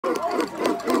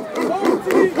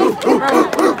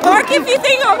Mark, if you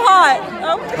think I'm hot.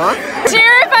 Oh. Huh?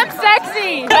 Cheer if I'm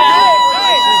sexy.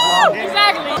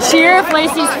 Exactly. Cheer if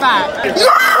Lacey's fat.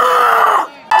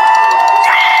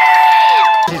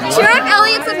 Cheer if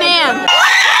Elliot's a man.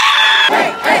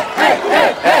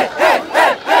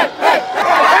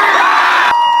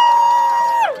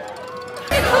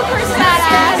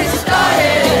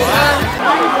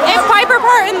 If Piper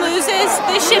Parton loses,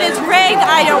 this shit is rigged.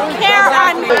 I don't care.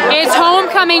 It's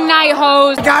homecoming night,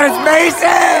 hoes. God, it's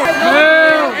Mason!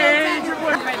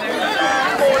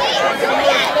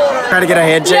 Try to get a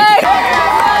handshake.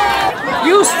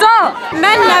 You suck.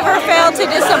 Men never fail to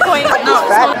disappoint.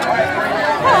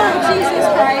 Oh, Jesus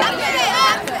Christ.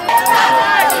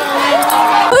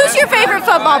 Who's your favorite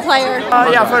football player?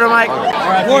 Yeah, put him like.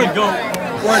 Ward, go.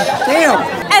 Ward. Damn.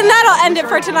 And that'll end it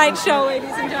for tonight's show, ladies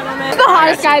and gentlemen. Who's the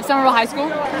hottest guy at Somerville High School?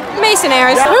 Mason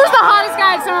Ayers. Who's the hottest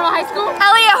guy at Somerville High School?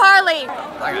 Elliot Harley.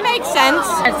 Makes sense.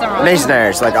 At Somerville. Mason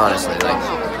Ayers, like honestly, like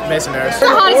Mason Ayers. Who's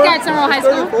the hottest guy at Somerville High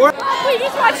School? We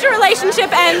just watched a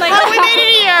relationship end. Like, we made it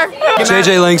a year.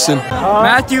 JJ Langston.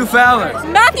 Matthew Fowler.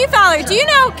 Matthew Fowler. Do you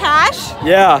know Cash?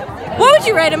 Yeah. What would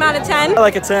you rate him out of 10?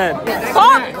 Like a 10.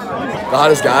 Fuck. The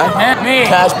hottest guy? Me.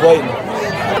 Cash Blayton.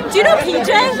 Do you know PJ?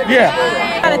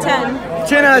 Yeah. Out of 10.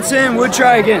 10 out of 10. Would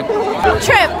try again.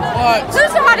 Trip.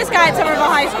 Who's the hottest guy at Somerville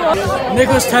High School?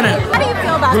 Nicholas Tennant. How do you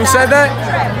feel about Who that? said that?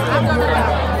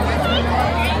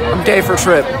 Trip. I'm gay for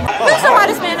Trip. Who's the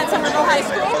hottest man at Somerville High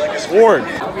School? Ward.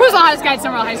 Who's the hottest guy at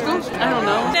Somerville High School? I don't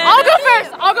know.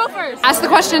 I'll go first. Ask the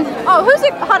question. Oh, who's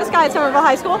the hottest guy at Somerville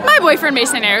High School? My boyfriend,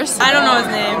 Mason Ayers. I don't know his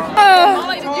name.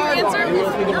 Did you answer?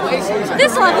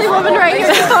 This lovely woman right here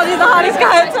just told you the hottest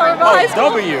guy at Somerville High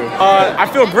School. W. I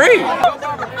feel great.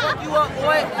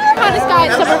 Hottest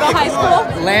guy at Somerville High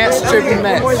School? Lance Trippy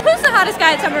Metz. Who's the hottest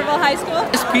guy at Somerville High School?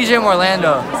 It's PJ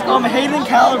Orlando. I'm Hayden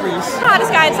Calabrese.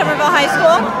 Hottest guy at Somerville High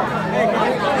School?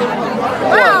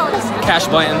 Wow. Cash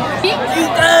Blayton.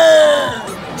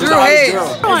 Drew Hayes.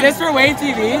 Is this for Wave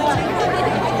TV?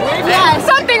 Yeah,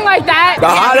 something like that. The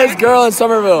hottest girl in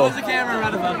Somerville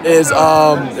is it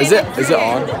on?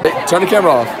 Turn the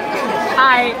camera off.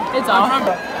 Hi, it's off.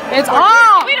 It's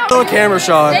off. Little camera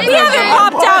shot. We haven't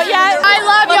popped out yet. I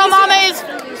love your mama is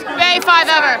Bay 5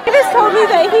 ever. He just told me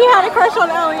that he had a crush on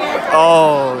Elliot.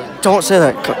 Oh, don't say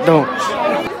that. Don't.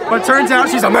 But turns out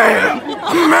she's a man.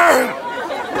 A man.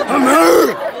 A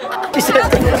man. He said,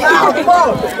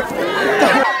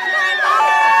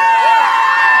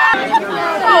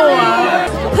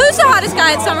 Who's the hottest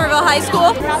guy at Somerville High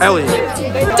School? Elliot.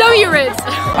 W. Riz.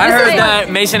 I heard that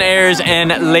Mason Ayers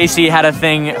and Lacey had a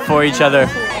thing for each other.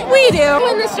 We do.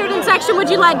 In the student section, would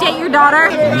you let date your daughter?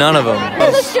 None of them.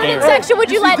 In the student section, would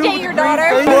you let date your daughter?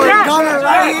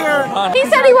 Right here. He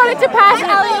said he wanted to pass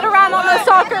Elliot around on the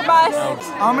soccer bus.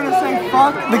 I'm gonna say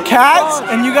fuck the cats,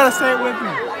 and you gotta say it with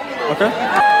me. Okay.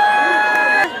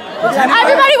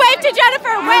 Everybody wave to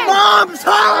Jennifer. Wave. Mom's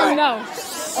hot. No.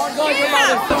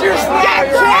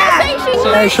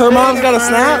 Hey, her mom's got a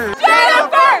snap.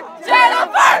 Jennifer!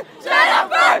 Jennifer!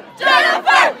 Jennifer!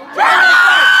 Jennifer!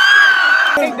 Jennifer!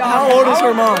 How old is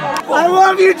her mom? I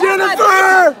love you,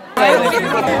 Jennifer!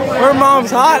 Her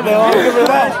mom's hot, though. I'll give her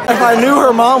that. If I knew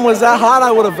her mom was that hot,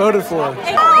 I would have voted for her.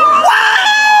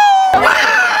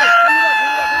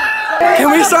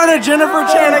 Can we start a Jennifer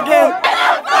chant again?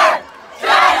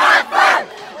 Jennifer!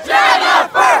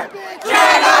 Jennifer!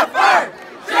 Jennifer!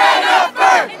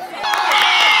 Jennifer!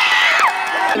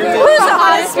 Who's the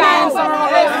hottest guy in Somerville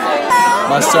High School?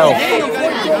 Myself.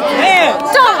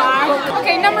 Don't lie.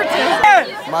 Okay, number 2.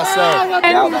 Myself.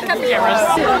 And cut the cameras.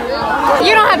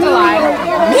 You don't have to lie.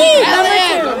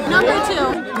 Number 2.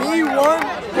 Me, 1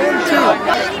 and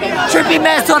 2. Trippy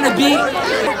Metz on the beat.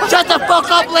 Shut the fuck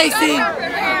up, Lacey.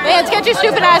 Lance, get your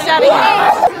stupid ass out of here.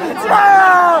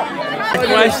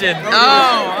 Question.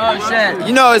 Oh shit.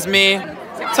 You know it's me.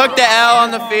 Took the L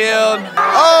on the field.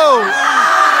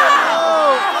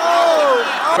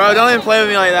 Bro, don't even play with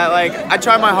me like that. Like, I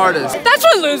tried my hardest. That's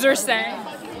what losers say.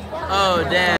 Oh, damn.